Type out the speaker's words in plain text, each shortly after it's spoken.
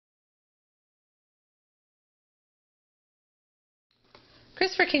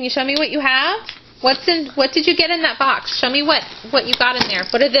Christopher, can you show me what you have? What did you get in that box? Show me what you got in there.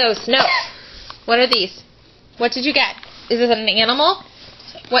 What are those? No. What are these? What did you get? Is it an animal?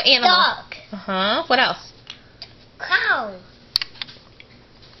 What animal? Dog. Uh-huh. What else? Cow.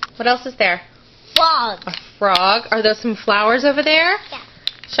 What else is there? Frog. A frog. Are those some flowers over there? Yeah.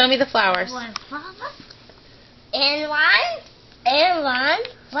 Show me the flowers. One flower. And one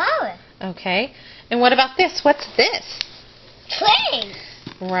flower. Okay. And what about this? What's this? Train.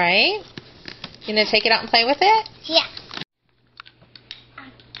 Right. You gonna take it out and play with it? Yeah.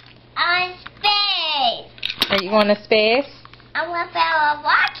 On space. Are you going to space? I want to build a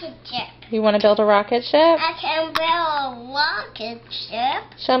rocket ship. You want to build a rocket ship? I can build a rocket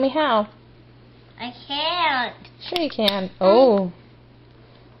ship. Show me how. I can't. Sure you can. Oh.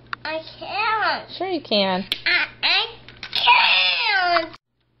 I can't. Sure you can. I can't.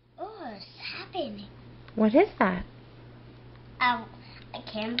 Oh, it's happening. What is that? I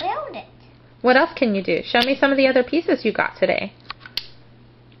can build it. What else can you do? Show me some of the other pieces you got today.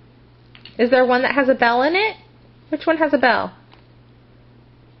 Is there one that has a bell in it? Which one has a bell?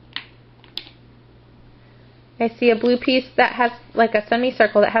 I see a blue piece that has like a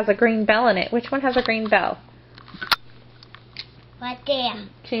semicircle that has a green bell in it. Which one has a green bell? Right there.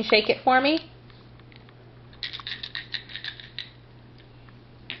 Can you shake it for me?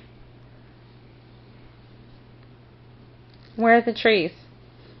 Where are the trees?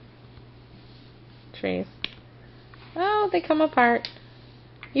 Trees. Oh, they come apart.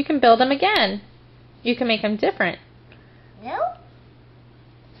 You can build them again. You can make them different. No.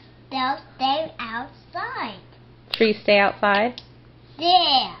 They'll stay outside. Trees stay outside?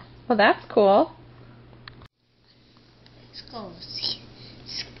 There. Well, that's cool.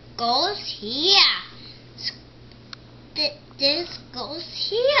 Goes here. This goes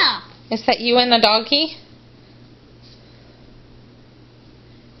here. Is that you and the doggy?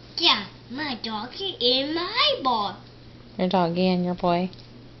 Yeah, my doggy and my boy. Your doggy and your boy.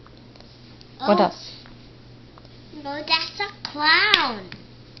 What else? No, that's a clown.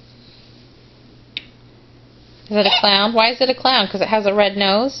 Is it a clown? Why is it a clown? Because it has a red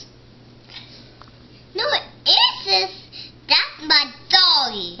nose? No, it isn't. That's my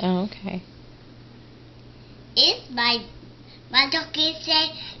doggy. Oh, okay. It's my doggy say.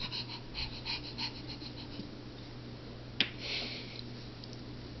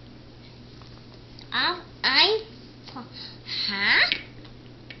 Huh?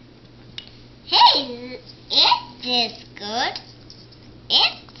 Hey, is this good?